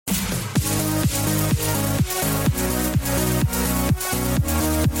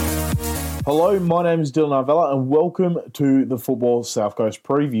Hello, my name is Dylan Arvella and welcome to the Football South Coast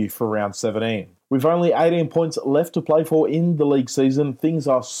preview for round 17. With only 18 points left to play for in the league season, things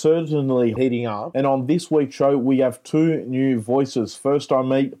are certainly heating up. And on this week's show, we have two new voices. First, I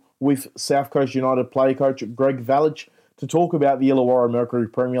meet with South Coast United player coach Greg Valich to talk about the Illawarra Mercury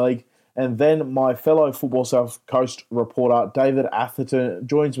Premier League. And then my fellow Football South Coast reporter David Atherton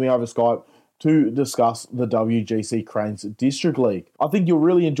joins me over Skype to discuss the WGC Cranes District League. I think you'll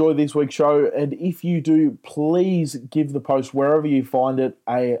really enjoy this week's show, and if you do, please give the post wherever you find it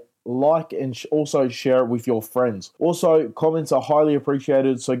a like and also share it with your friends. Also, comments are highly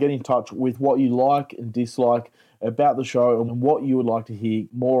appreciated, so get in touch with what you like and dislike about the show and what you would like to hear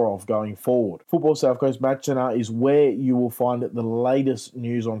more of going forward. Football South Coast Match Centre is where you will find the latest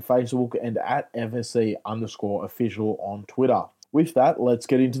news on Facebook and at FSC_official on Twitter. With that, let's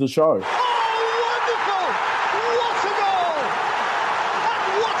get into the show.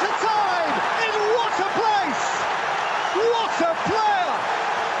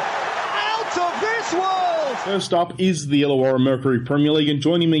 First up is the Illawarra Mercury Premier League, and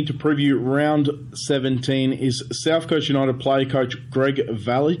joining me to preview round 17 is South Coast United player coach Greg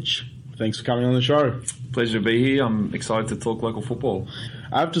Valich. Thanks for coming on the show. Pleasure to be here. I'm excited to talk local football.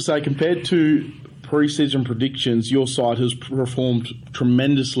 I have to say, compared to pre-season predictions, your side has performed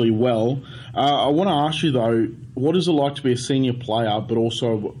tremendously well. I want to ask you, though, what is it like to be a senior player but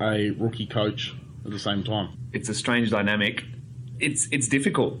also a rookie coach at the same time? It's a strange dynamic. It's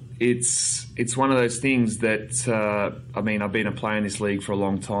difficult. It's one of those things that, I've been a player in this league for a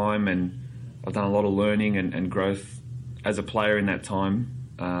long time, and I've done a lot of learning and growth as a player in that time.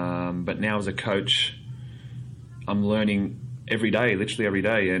 But now as a coach, I'm learning every day, literally every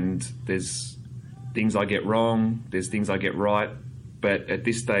day, and there's things I get wrong, there's things I get right. But at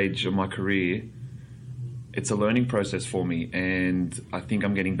this stage of my career, it's a learning process for me, and I think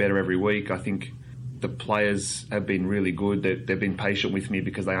I'm getting better every week. I think the players have been really good. They've been patient with me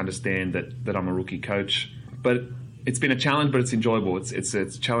because they understand that I'm a rookie coach. But it's been a challenge, but it's enjoyable. It's a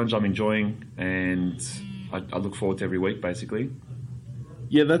challenge I'm enjoying, and I look forward to every week, basically.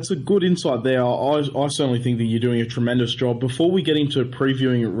 Yeah, that's a good insight there. I certainly think that you're doing a tremendous job. Before we get into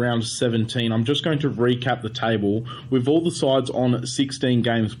previewing round 17, I'm just going to recap the table. With all the sides on 16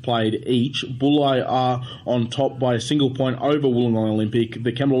 games played each, Bulli are on top by a single point over Wollongong Olympic.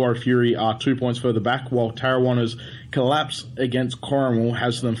 The Kembla Fury are 2 points further back, while Tarrawanna's collapse against Corrimal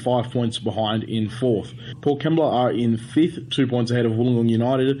has them 5 points behind in fourth. Port Kembla are in fifth, 2 points ahead of Wollongong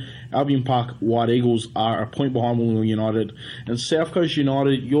United. Albion Park White Eagles are a point behind Wollongong United. And South Coast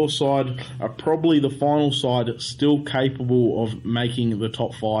United, your side, are probably the final side still capable of making the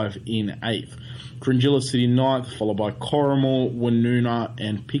top five in eighth. Fringilla City ninth, followed by Corrimal, Woonona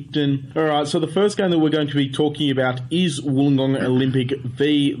and Picton. Alright, so the first game that we're going to be talking about is Wollongong Olympic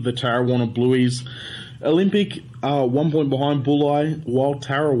v the Tarrawanna Blueies. Olympic 1 point behind Bulli, while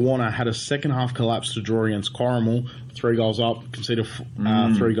Tarrawanna had a second half collapse to draw against Corrimal. 3 goals up, conceded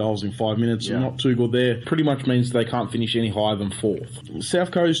 3 goals in 5 minutes. Yeah. Not too good there. Pretty much means they can't finish any higher than fourth. South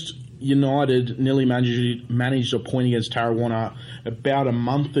Coast United nearly managed a point against Tarrawanna about a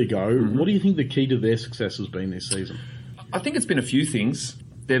month ago. Mm-hmm. What do you think the key to their success has been this season? I think it's been a few things.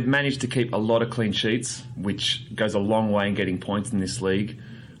 They've managed to keep a lot of clean sheets, which goes a long way in getting points in this league.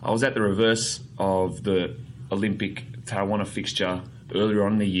 I was at the reverse of the Olympic Tarrawanna fixture earlier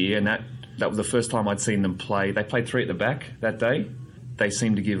on in the year, and that was the first time I'd seen them play. They played 3 at the back that day. They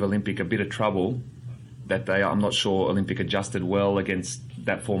seemed to give Olympic a bit of trouble that day. I'm not sure Olympic adjusted well against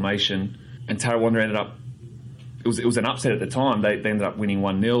that formation. And Tarrawanna ended up... It was an upset at the time. They ended up winning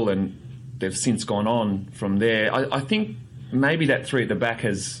 1-0, and they've since gone on from there. I think maybe that 3 at the back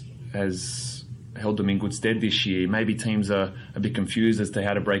has held them in good stead this year. Maybe teams are a bit confused as to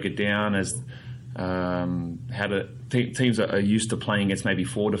how to break it down, as teams are used to playing against maybe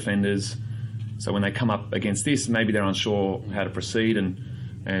 4 defenders. So when they come up against this, maybe they're unsure how to proceed,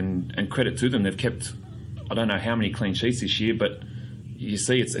 and credit to them. They've kept, I don't know how many clean sheets this year, but you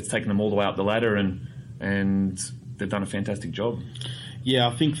see it's taken them all the way up the ladder, and they've done a fantastic job. Yeah,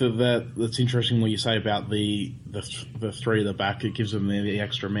 I think that's interesting what you say about the 3 at the back. It gives them the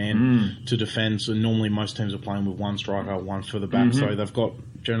extra man to defend. So normally most teams are playing with 1 striker, 1 for the back. So they've got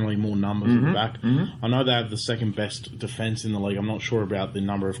generally more numbers at the back. I know they have the second best defence in the league. I'm not sure about the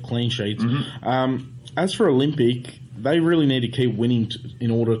number of clean sheets. As for Olympic, they really need to keep winning in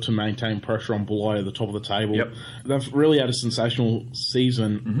order to maintain pressure on Bulli at the top of the table. Yep. They've really had a sensational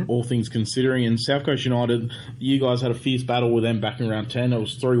season, all things considering. And South Coast United, you guys had a fierce battle with them back in round 10. It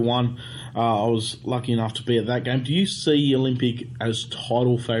was 3-1. I was lucky enough to be at that game. Do you see Olympic as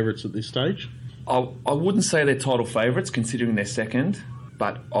title favourites at this stage? I wouldn't say they're title favourites considering they're second,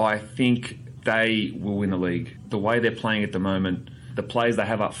 but I think they will win the league. The way they're playing at the moment, the players they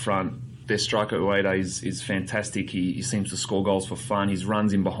have up front, their striker Ueda is fantastic. He seems to score goals for fun. His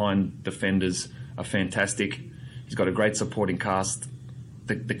runs in behind defenders are fantastic. He's got a great supporting cast.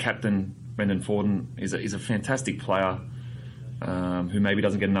 The captain, Brendan Forden, is a fantastic player who maybe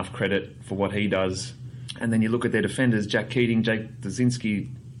doesn't get enough credit for what he does. And then you look at their defenders, Jack Keating, Jake Dzinski.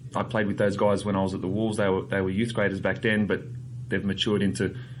 I played with those guys when I was at the Wolves. They were youth graders back then, but they've matured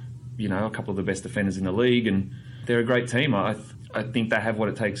into, a couple of the best defenders in the league, and they're a great team. I think they have what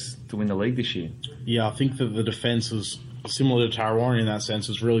it takes to win the league this year. Yeah, I think that the defence is similar to Tarrawanna in that sense.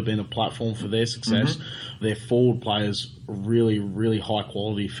 Has really been a platform for their success. Mm-hmm. Their forward players really, really high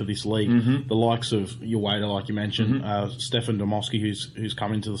quality for this league. Mm-hmm. The likes of Ueda, like you mentioned, Stefan Domowski, who's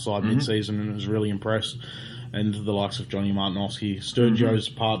come into the side mid-season and has really impressed. And the likes of Johnny Martinovski. Sturgio's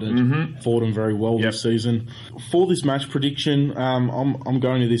partnered Fordham very well this season. For this match prediction, I'm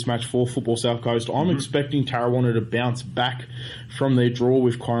going to this match for Football South Coast. I'm expecting Tarrawanna to bounce back from their draw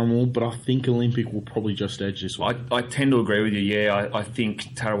with Corrimal, but I think Olympic will probably just edge this one. I tend to agree with you, yeah. I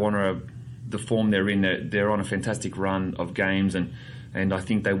think Tarrawanna, the form they're in, they're on a fantastic run of games, and I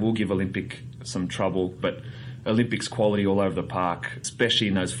think they will give Olympic some trouble, but Olympic's quality all over the park, especially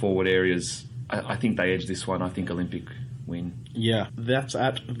in those forward areas. I think they edge this one. I think Olympic win. Yeah, that's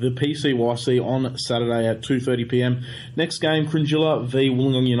at the PCYC on Saturday at 2:30pm. Next game, Cringilla v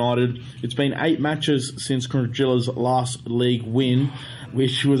Wollongong United. It's been 8 matches since Cringilla's last league win,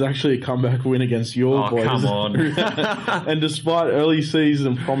 which was actually a comeback win against your boys. Come on. And despite early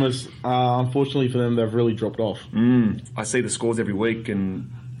season promise, unfortunately for them, they've really dropped off. I see the scores every week,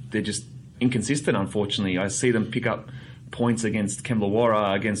 and they're just inconsistent, unfortunately. I see them pick up points against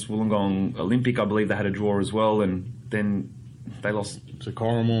Kembla, against Wollongong Olympic. I believe they had a draw as well, and then they lost to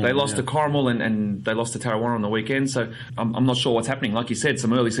Corrimal. They lost to Corrimal, and they lost to Tarrawanna on the weekend. So I'm not sure what's happening. Like you said,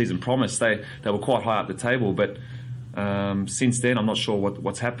 some early season promise. They were quite high up the table, but since then I'm not sure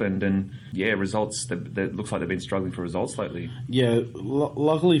what's happened. And results. That looks like they've been struggling for results lately. Yeah,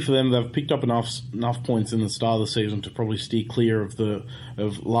 luckily for them, they've picked up enough points in the start of the season to probably steer clear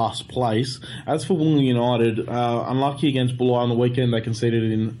of last place. As for Wollongong United, unlucky against Bulli on the weekend. They conceded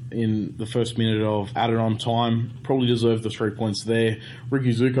in the first minute of added on time. Probably deserved the 3 points there.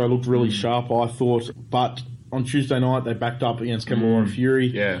 Ricky Zuko looked really sharp, I thought, but on Tuesday night, they backed up against Kembla and Fury.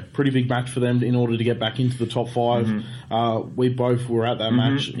 Yeah. Pretty big match for them in order to get back into the top 5. We both were at that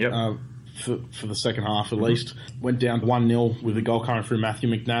match. Yep. For the second half at least. Went down 1-0 with a goal coming through Matthew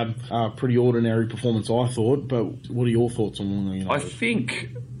McNabb. Pretty ordinary performance, I thought, but what are your thoughts on Wollongong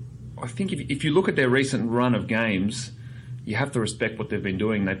United? I think if you look at their recent run of games, you have to respect what they've been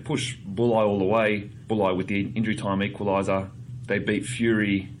doing. They pushed Bulli all the way. Bulli with the injury time equaliser. They beat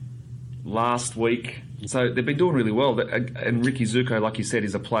Fury last week. So they've been doing really well. And Ricky Zuko, like you said,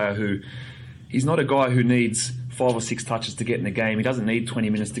 is a player who... He's not a guy who needs 5 or 6 touches to get in the game. He doesn't need 20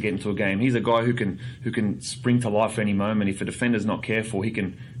 minutes to get into a game. He's a guy who can spring to life any moment. If a defender's not careful, he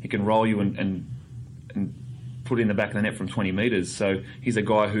can roll you and put it in the back of the net from 20 metres. So he's a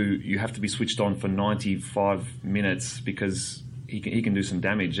guy who you have to be switched on for 95 minutes because he can do some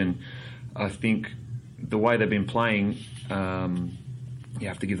damage. And I think the way they've been playing, you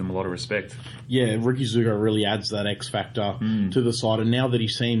have to give them a lot of respect. Yeah, Ricky Zuko really adds that X factor to the side. And now that he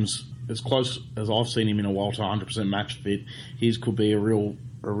seems as close as I've seen him in a while to 100% match fit, his could be a real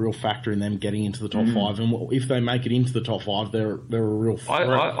factor in them getting into the top 5. And if they make it into the top 5, they're a real threat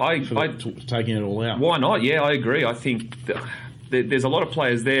for taking it all out. Why not? Yeah, I agree. I think there's a lot of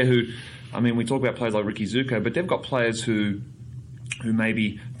players there who, I mean, we talk about players like Ricky Zuko, but they've got players who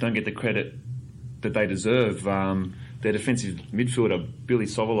maybe don't get the credit that they deserve. Their defensive midfielder, Billy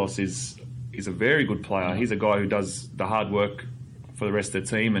Sovolos, is a very good player. He's a guy who does the hard work for the rest of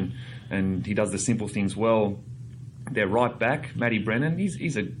the team, and he does the simple things well. Their right back, Matty Brennan,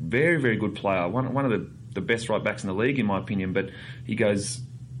 he's a very, very good player. One of the best right backs in the league, in my opinion, but he goes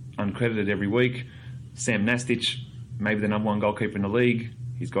uncredited every week. Sam Nastich, maybe the number 1 goalkeeper in the league.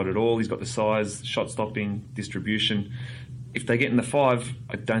 He's got it all. He's got the size, shot stopping, distribution. If they get in the 5,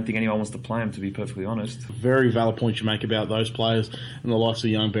 I don't think anyone wants to play them, to be perfectly honest. Very valid point you make about those players, and the likes of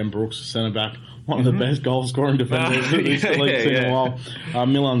young Ben Brooks, centre-back, one of the best goal-scoring defenders this league's seen in a while.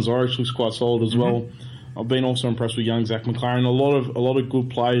 Milan Zoric looks quite solid as well. I've been also impressed with young Zach McLaren. A lot of good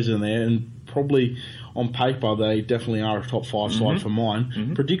players in there, and probably on paper they definitely are a top 5 side for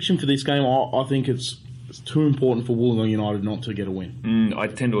mine. Prediction for this game, I think it's too important for Wollongong United not to get a win. I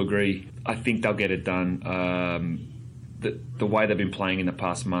tend to agree. I think they'll get it done. The way they've been playing in the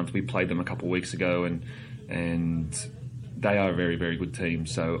past month, we played them a couple of weeks ago, and they are a very, very good team.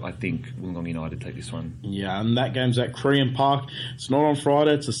 So I think Wollongong United take this one. Yeah, and that game's at Korean Park. It's not on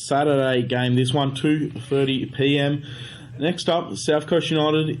Friday, it's a Saturday game. This one, 2:30 p.m. Next up, South Coast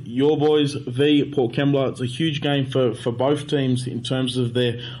United, your boys v Port Kembla. It's a huge game for both teams in terms of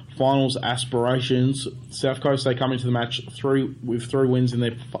their finals aspirations. South Coast, they come into the match with three wins in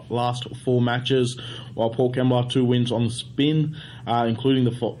their last 4 matches, while Port Kembla 2 wins on the spin, including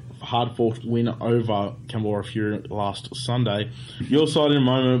the hard-fought win over Kembla Fury last Sunday. Your side in a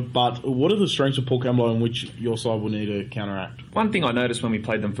moment, but what are the strengths of Port Kembla in which your side will need to counteract? One thing I noticed when we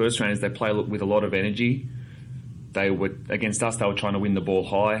played them first round is they play with a lot of energy. Against us, they were trying to win the ball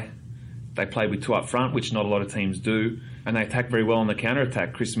high. They played with 2 up front, which not a lot of teams do, and they attack very well on the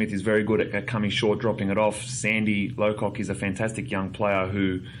counter-attack. Chris Smith is very good at coming short, dropping it off. Sandy Locock is a fantastic young player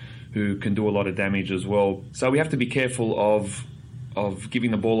who can do a lot of damage as well. So we have to be careful of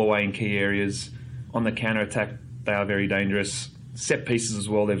giving the ball away in key areas. On the counter-attack, they are very dangerous. Set pieces as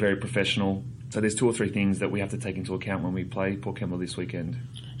well, they're very professional. So there's 2 or 3 things that we have to take into account when we play Port Kembla this weekend.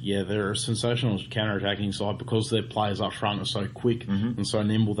 Yeah, they're a sensational counter-attacking side because their players up front are so quick and so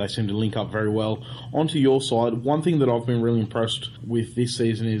nimble. They seem to link up very well. Onto your side, one thing that I've been really impressed with this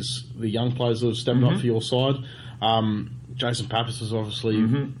season is the young players that have stepped up for your side. Jason Pappas is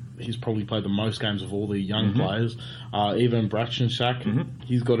obviously, he's probably played the most games of all the young players. Even Brachenschak,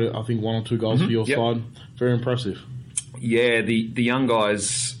 he's got, I think, 1 or 2 goals for your side. Very impressive. Yeah, the young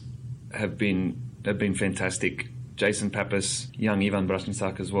guys have been fantastic. Jason Pappas, young Ivan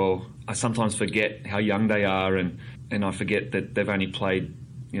Brachenschak as well. I sometimes forget how young they are, and I forget that they've only played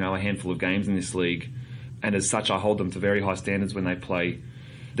a handful of games in this league. And as such, I hold them to very high standards when they play.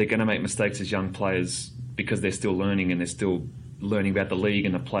 They're going to make mistakes as young players because they're still learning, and they're still learning about the league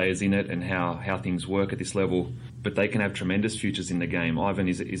and the players in it and how things work at this level. But they can have tremendous futures in the game. Ivan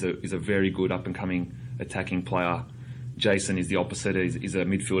is a very good up-and-coming attacking player. Jason is the opposite. He's a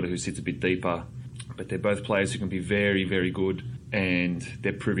midfielder who sits a bit deeper. But they're both players who can be very, very good, and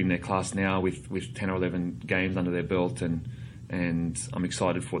they're proving their class now with 10 or 11 games under their belt, and I'm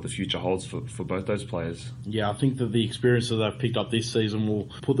excited for what the future holds for both those players. Yeah, I think that the experience that they've picked up this season will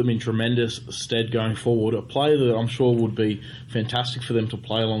put them in tremendous stead going forward. A player that I'm sure would be fantastic for them to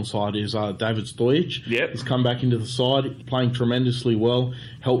play alongside is David Stojic. Yep. He's come back into the side, playing tremendously well,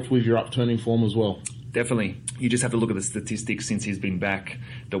 helped with your upturning form as well. Definitely. You just have to look at the statistics since he's been back,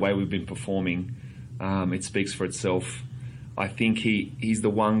 the way we've been performing. It speaks for itself. I think he's the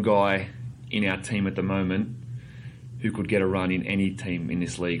one guy in our team at the moment who could get a run in any team in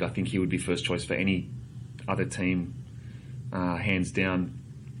this league. I think he would be first choice for any other team, hands down.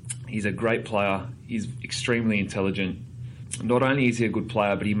 He's a great player. He's extremely intelligent. Not only is he a good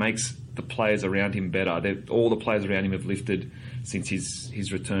player, but he makes the players around him better. All the players around him have lifted since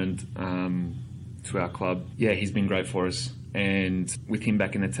he's returned to our club. Yeah, he's been great for us. And with him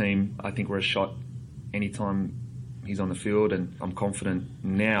back in the team, I think we're a shot anytime he's on the field, and I'm confident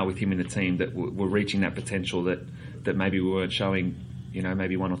now with him in the team that we're reaching that potential that maybe we weren't showing,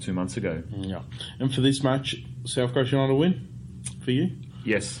 maybe 1 or 2 months ago. Yeah. And for this match, South Coast United win for you?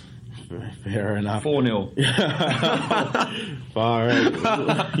 Yes. Fair enough. 4-0. Far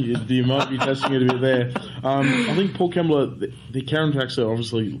out. You might be testing it a bit there. I think Port Kembla, the counter-attacks are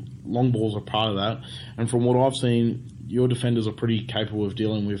obviously long balls are part of that, and from what I've seen, your defenders are pretty capable of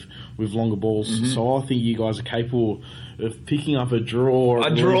dealing with longer balls. So I think you guys are capable of picking up a draw.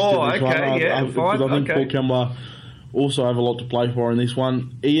 A draw, okay, fine. I think Port Kembla also have a lot to play for in this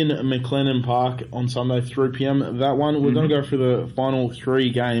one. Ian McLennan Park on Sunday, 3 p.m. That one, we're going to go through the final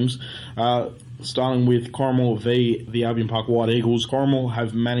 3 games, starting with Corrimal v the Albion Park White Eagles. Corrimal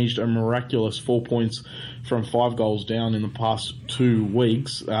have managed a miraculous 4 points from 5 goals down in the past 2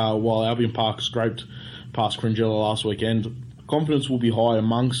 weeks, while Albion Park scraped past Cringella last weekend. Confidence will be high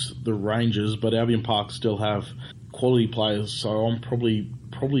amongst the Rangers, but Albion Park still have quality players, so I'm probably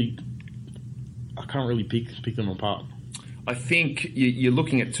I can't really pick them apart. I think you're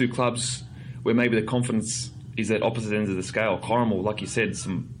looking at 2 clubs where maybe the confidence is at opposite ends of the scale. Corrimal, like you said,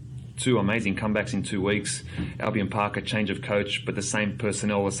 2 amazing comebacks in 2 weeks. Albion Park, a change of coach, but the same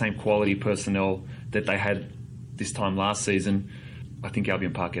personnel, the same quality personnel that they had this time last season. I think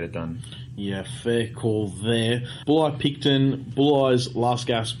Albion Park get it done. Yeah, fair call there. Bulli Picton, Bulli's last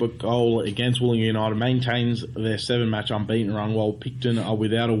gasp goal against Wollongong United maintains their 7-match unbeaten run, while Picton are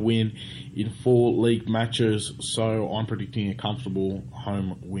without a win in 4 league matches, so I'm predicting a comfortable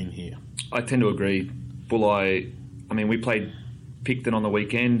home win here. I tend to agree. Bulli, we played Picton on the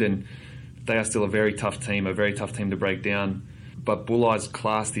weekend, and they are still a very tough team to break down. But Bulli's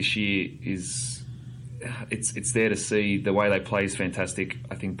class this year is... It's there to see. The way they play is fantastic.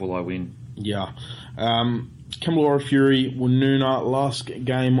 I think Bulli win. Yeah. Kembla Fury, Woonona, last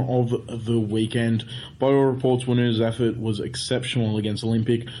game of the weekend. By all reports, Woonona's effort was exceptional against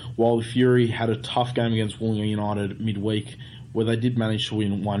Olympic, while Fury had a tough game against Wollongong United midweek, where they did manage to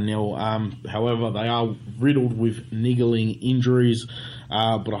win 1-0. However, they are riddled with niggling injuries,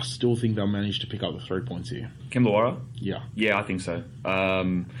 but I still think they'll manage to pick up the 3 points here. Kembla? Yeah. Yeah, I think so.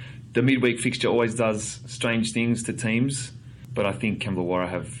 The midweek fixture always does strange things to teams, but I think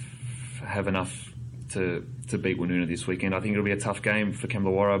Kembla have enough to beat Woonona this weekend. I think it'll be a tough game for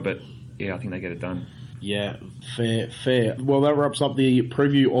Kembla, but yeah, I think they get it done. Yeah, fair. Well, that wraps up the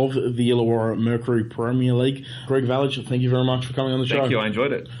preview of the Illawarra Mercury Premier League. Greg Vallich, thank you very much for coming on the show. Thank you, I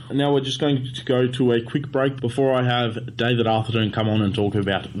enjoyed it. Now we're just going to go to a quick break before I have David Arthurton come on and talk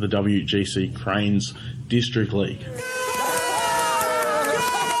about the WGC Cranes District League.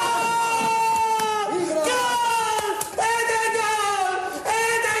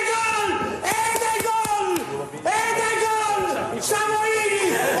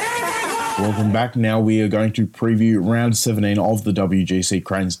 Welcome back. Now we are going to preview round 17 of the WGC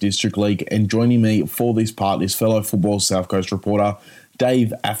Cranes District League, and joining me for this part is fellow Football South Coast reporter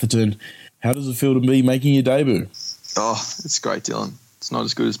Dave Atherton. How does it feel to be making your debut? Oh, it's great, Dylan. It's not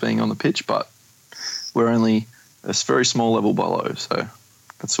as good as being on the pitch, but we're only a very small level below, so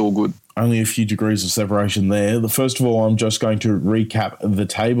that's all good. Only a few degrees of separation there. First of all, I'm just going to recap the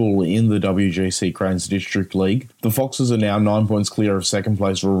table in the WGC Cranes District League. The Foxes are now 9 points clear of second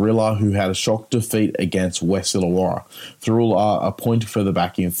place Rorilla, who had a shock defeat against West Illawarra. Thirroul are a point further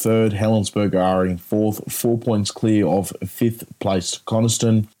back in third. Helensburgh are in fourth, 4 points clear of fifth place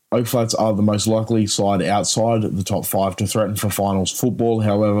Coniston. Oak Flats are the most likely side outside the top five to threaten for finals football.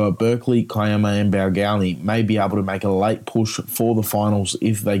 However, Berkeley, Kiama and Balgownie may be able to make a late push for the finals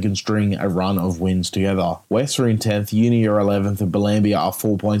if they can string a run of wins together. West are in 10th, Uni are 11th and Belambia are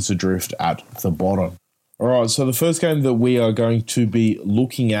 4 points adrift at the bottom. Alright, so the first game that we are going to be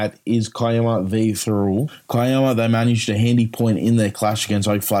looking at is Kiama v Thirroul. Kiama, they managed a handy point in their clash against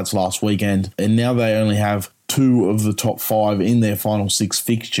Oak Flats last weekend, and now they only have two of the top five in their final six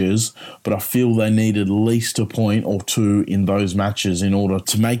fixtures, but I feel they need at least a point or two in those matches in order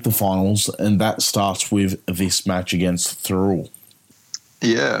to make the finals, and that starts with this match against Thirroul.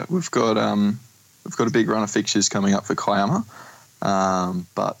 Yeah, we've got a big run of fixtures coming up for Kiama,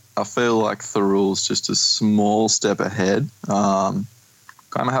 but I feel like Thirroul's just a small step ahead. Kiama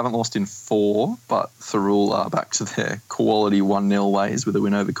haven't lost in 4, but Thirroul are back to their quality 1-0 ways with a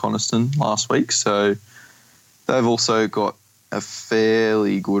win over Coniston last week, so they've also got a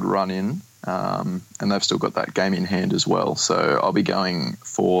fairly good run in, and they've still got that game in hand as well. So I'll be going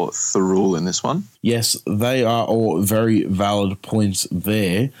for Thirroul in this one. Yes, they are all very valid points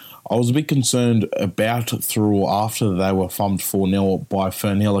there. I was a bit concerned about Thirroul after they were thumped 4-0 by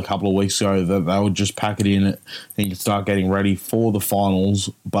Fernhill a couple of weeks ago that they would just pack it in and start getting ready for the finals.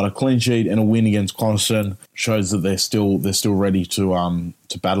 But a clean sheet and a win against Coniston shows that they're still ready to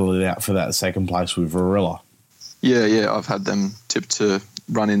battle it out for that second place with Rorilla. Yeah, I've had them tipped to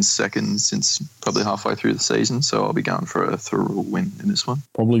run in second since probably halfway through the season, so I'll be going for a Thirroul win in this one.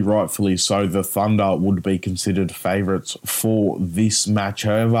 Probably rightfully so. The Thunder would be considered favourites for this match.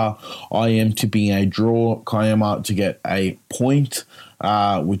 However, I am tipping a draw, Kiama to get a point,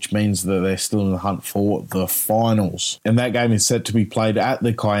 which means that they're still in the hunt for the finals. And that game is set to be played at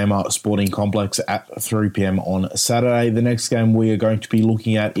the Kiama Sporting Complex at 3 p.m. on Saturday. The next game we are going to be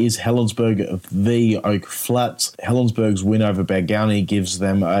looking at is Helensburgh v Oak Flats. Helensburgh's win over Balgownie gives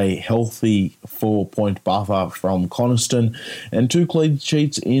them a healthy 4-point buffer from Coniston, and 2 clean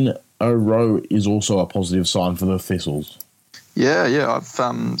sheets in a row is also a positive sign for the Thistles. Yeah,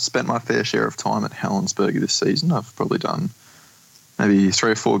 I've spent my fair share of time at Helensburgh this season. I've probably done maybe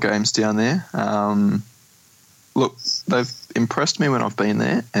 3 or 4 games down there. Look, they've impressed me when I've been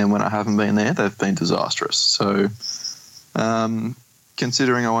there, and when I haven't been there, they've been disastrous. So,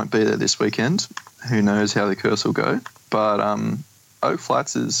 considering I won't be there this weekend, who knows how the curse will go. But Oak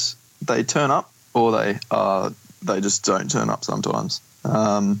Flats they turn up, or they just don't turn up sometimes.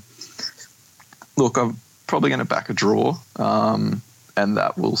 Look, I'm probably going to back a draw, and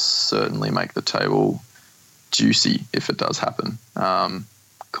that will certainly make the table juicy if it does happen.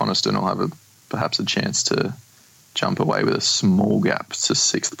 Coniston will have perhaps a chance to jump away with a small gap to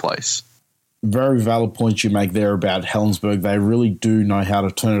 6th place. Very valid point you make there about Helensburgh. They really do know how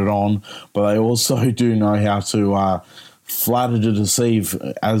to turn it on, but they also do know how to flatter to deceive,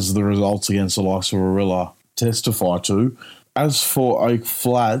 as the results against the likes of Rorilla testify to. As for Oak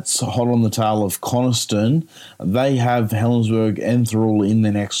Flats, hot on the tail of Coniston, they have Helensburgh and Thirroul in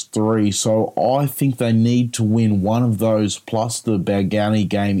the next three, so I think they need to win one of those plus the Balgownie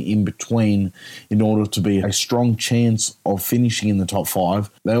game in between in order to be a strong chance of finishing in the top five.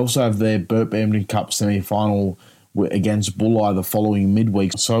 They also have their Burt Bampton Cup semi-final against Bulli the following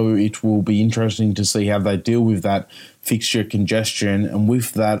midweek, so it will be interesting to see how they deal with that fixture congestion, and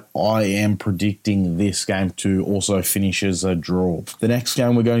with that I am predicting this game to also finish as a draw. The next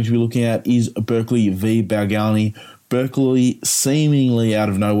game we're going to be looking at is Berkeley v Balgownie. Berkeley, seemingly out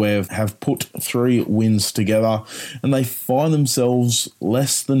of nowhere, have put 3 wins together, and they find themselves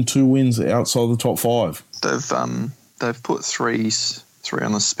less than 2 wins outside the top 5. They've put three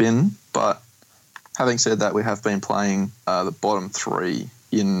on the spin, but having said that, we have been playing the bottom 3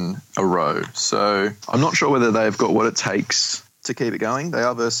 in a row. So I'm not sure whether they've got what it takes to keep it going. They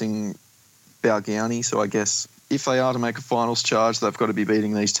are versing Balgownie, so I guess if they are to make a finals charge, they've got to be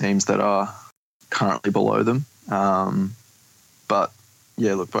beating these teams that are currently below them. But,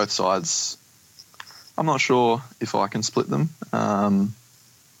 yeah, look, both sides, I'm not sure if I can split them.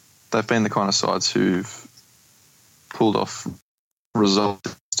 They've been the kind of sides who've pulled off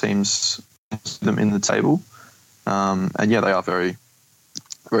results teams them in the table. And, yeah, they are very,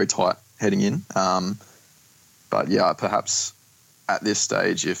 very tight heading in. But, yeah, perhaps at this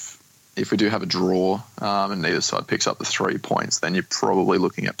stage, if we do have a draw and neither side picks up the 3 points, then you're probably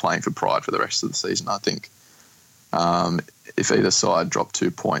looking at playing for pride for the rest of the season. I think if either side drop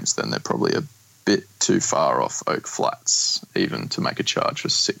 2 points, then they're probably a bit too far off Oak Flats even to make a charge for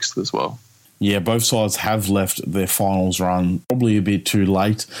 6th as well. Yeah, both sides have left their finals run probably a bit too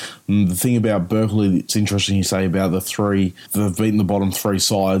late. And the thing about Berkeley, it's interesting you say about the 3, they've beaten the bottom 3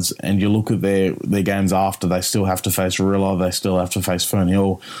 sides, and you look at their games after, they still have to face Rilla, they still have to face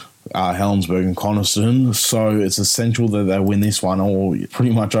Fernhill, Helensburgh and Coniston, so it's essential that they win this one or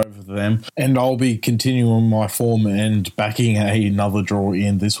pretty much over them, and I'll be continuing my form and backing another draw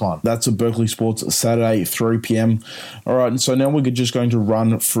in this one. That's a Berkeley Sports Saturday 3 p.m. Alright, and so now we're just going to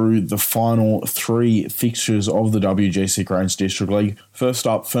run through the final 3 fixtures of the WGC Cranes District League. First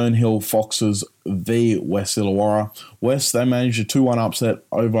up, Fernhill Foxes v West Illawarra. West, they managed a 2-1 upset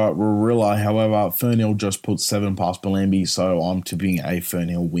over Rilla, however Fernhill just put 7 past Bellambi, so I'm tipping a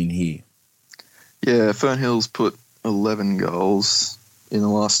Fernhill win here. Yeah, Fernhill's put 11 goals in the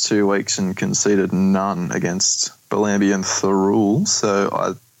last 2 weeks and conceded none against Bellambi and Thirroul,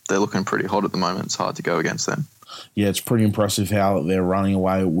 so they're looking pretty hot at the moment. It's hard to go against them. Yeah, it's pretty impressive how they're running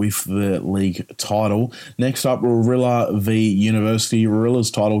away with the league title. Next up, Rilla v University.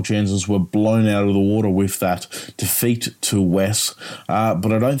 Rilla's title chances were blown out of the water with that defeat to West, but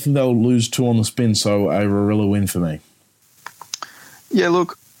I don't think they'll lose 2 on the spin, so a Rilla win for me. Yeah,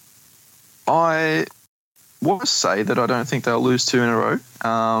 look, I want to say that I don't think they'll lose 2 in a row,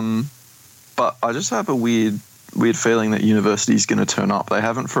 but I just have a weird feeling that University's going to turn up. They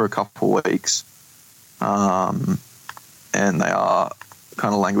haven't for a couple of weeks, and they are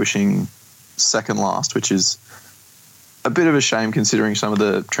kind of languishing second last, which is a bit of a shame considering some of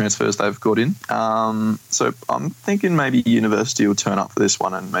the transfers they've got in. So I'm thinking maybe University will turn up for this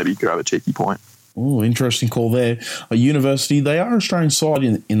one and maybe grab a cheeky point. Oh, interesting call there. University, they are a strange side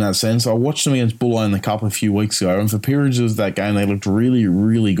in that sense. I watched them against Bulli in the Cup a few weeks ago, and for periods of that game, they looked really,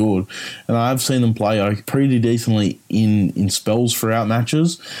 really good. And I have seen them play pretty decently in spells throughout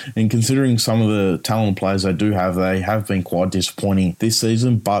matches. And considering some of the talented players they do have, they have been quite disappointing this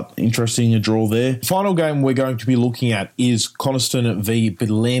season, but interesting a draw there. The final game we're going to be looking at is Coniston v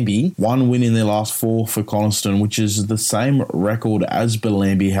Bellambi. 1 win in their last 4 for Coniston, which is the same record as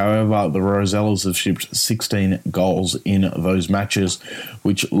Bellambi. However, the Rosellas have shipped 16 goals in those matches,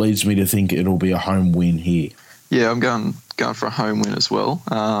 which leads me to think it'll be a home win here. Yeah, I'm going for a home win as well.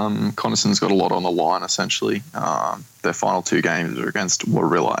 Coniston's got a lot on the line, essentially. Their final 2 games are against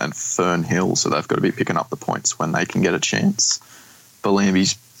Warilla and Fernhill, so they've got to be picking up the points when they can get a chance.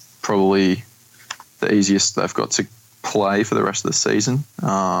 Bellambi's probably the easiest they've got to play for the rest of the season.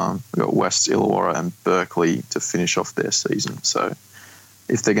 We've got West Illawarra and Berkeley to finish off their season, so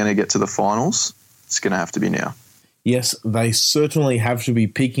if they're going to get to the finals, it's going to have to be now. Yes, they certainly have to be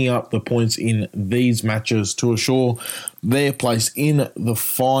picking up the points in these matches to assure their place in the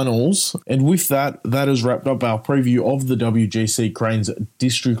finals. And with that has wrapped up our preview of the WGC Cranes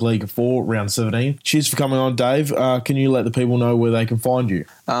District League for Round 17. Cheers for coming on, Dave. Can you let the people know where they can find you?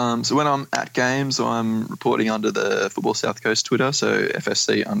 So when I'm at games, I'm reporting under the Football South Coast Twitter, so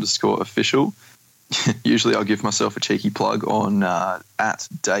FSC_official. Usually I'll give myself a cheeky plug on at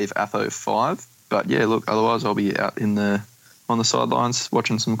Dave Atho 5. But yeah, look, otherwise I'll be out on the sidelines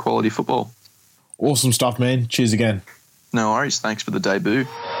watching some quality football. Awesome stuff, man. Cheers again. No worries. Thanks for the debut.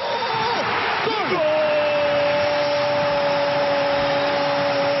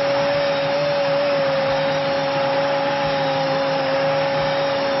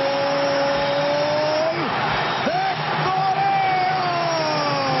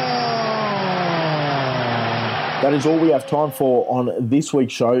 That is all we have time for on this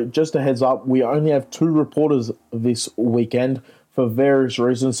week's show. Just a heads up, we only have 2 reporters this weekend for various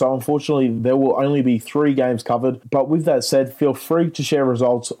reasons, so unfortunately there will only be 3 games covered. But with that said, feel free to share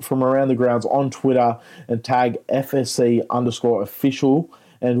results from around the grounds on Twitter and tag FSC_official,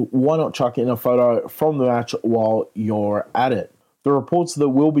 and why not chuck in a photo from the match while you're at it. The reports that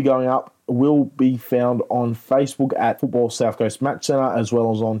will be going up will be found on Facebook at Football South Coast Match Centre, as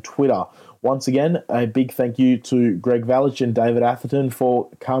well as on Twitter. Once again, a big thank you to Greg Valich and David Atherton for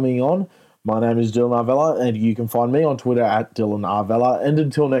coming on. My name is Dylan Arvella, and you can find me on Twitter at Dylan Arvella. And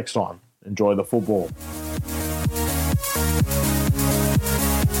until next time, enjoy the football.